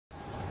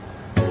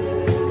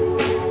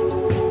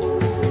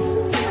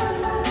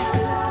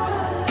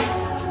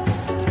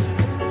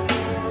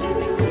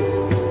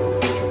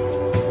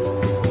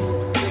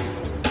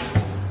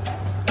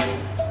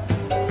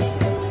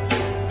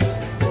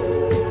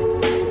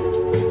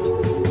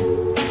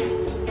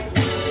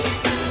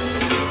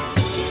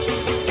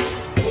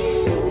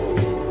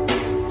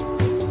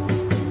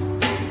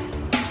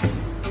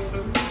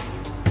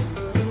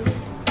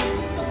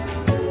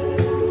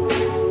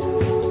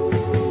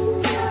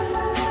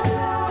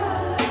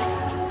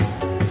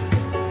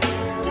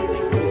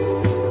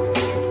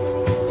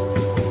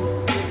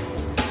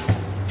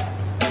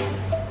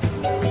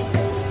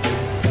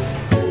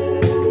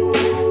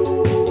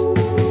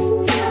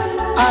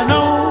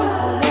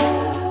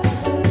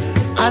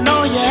I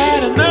know you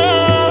had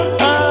enough.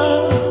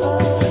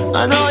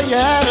 I know you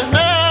had enough.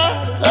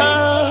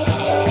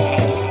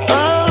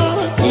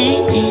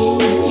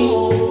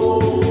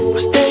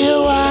 Stay a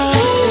while.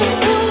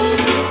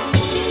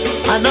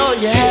 I know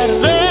you had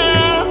enough.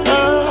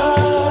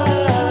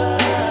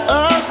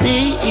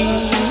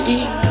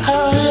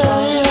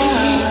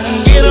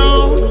 Get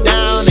on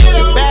down if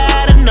it's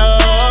bad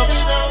enough.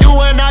 You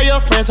and all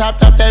your friends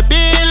hopped up that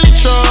Billy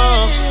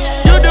truck.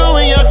 You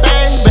doing your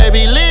thing,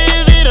 baby,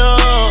 live it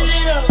up.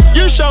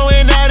 You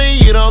showing out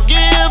and you don't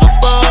give a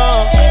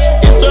fuck.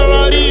 It's a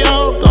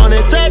rodeo,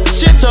 gonna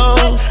touch your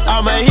toe.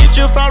 I'ma hit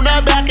you from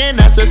the back and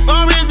that's as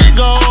far as it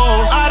goes.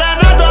 All that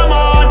knock them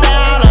all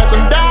down like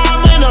some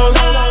dominoes.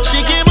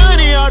 She get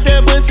money out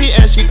that pussy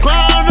and she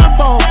climb the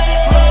pole.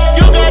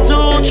 You got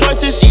two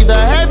choices, either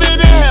heaven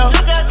or hell.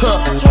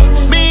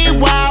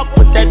 Meanwhile,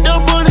 put that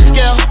dope on the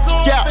scale.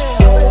 Yeah.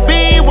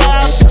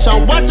 Meanwhile, bitch,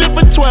 I'm watching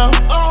for 12.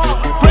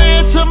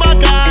 Praying to my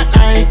God,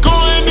 I ain't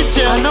going to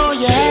jail. I know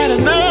you had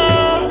enough.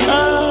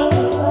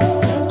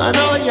 I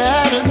know you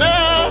had enough.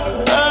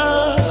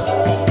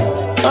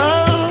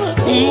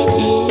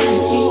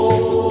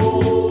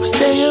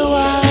 Stay a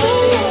while.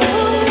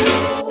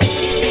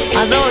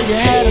 I know you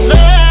had enough.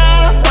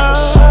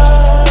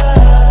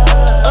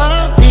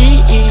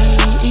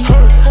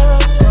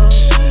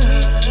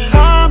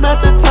 Time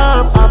after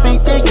time, I be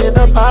thinking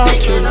about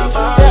you.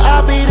 Yeah,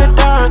 I be the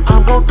don,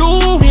 I'm gon' do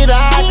what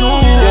I do.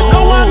 You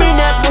know I'm in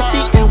that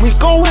pussy and we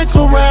going to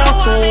round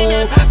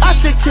two. I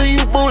stick to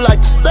you, boo, like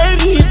the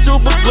sturdy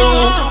super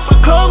glue.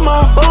 Call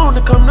my phone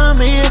to come to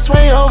me, it's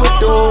way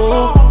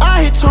overdue.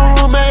 I hit your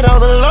roommate on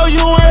the low,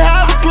 you ain't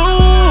have a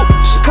clue.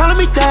 She calling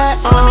me that,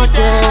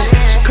 yeah.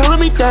 She calling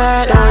me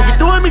that, you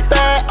doing me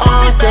bad,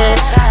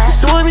 yeah. You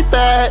doing me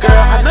bad, girl.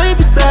 I know you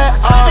be sad,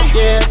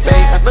 yeah,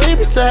 babe. I know you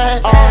be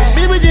sad, you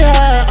mean what you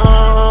had,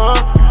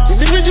 you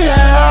mean what you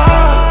had.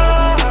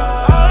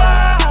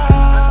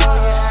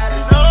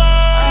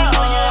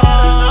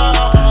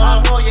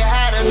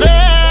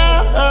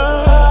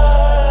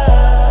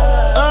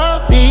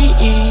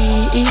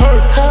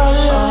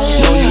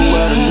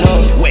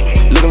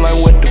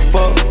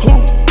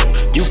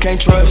 Can't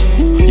trust.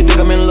 You think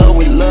I'm in love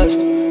with lust?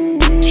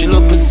 She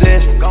look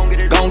possessed.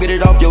 Gon' get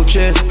it off your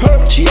chest.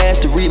 She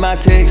asked to read my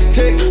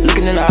text.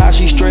 Looking in her eyes,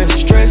 she stressed.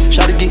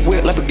 Try to get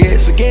wet like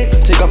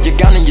baguettes. Take off your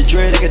gown and your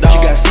dress. She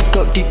got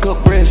C-cup,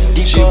 D-cup breasts.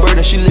 She a bird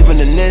and she live in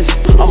the nest.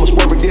 I'ma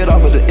swerve and get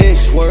off of the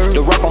X.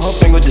 The rock on her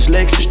finger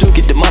dyslexic. Still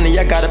get the money,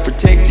 I gotta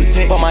protect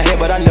it. Bought my head,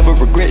 but I never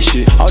regret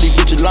shit. All these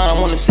bitches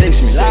lying, wanna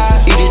sex me.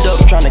 Eat it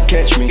up, tryna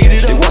catch me.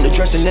 They want the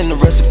dressing in the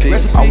recipe.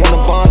 I want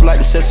a bond like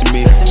the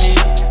sesame.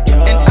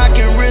 And I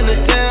can really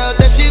tell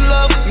that she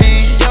love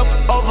me. Yup,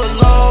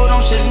 overload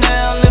on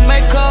Chanel and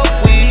makeup.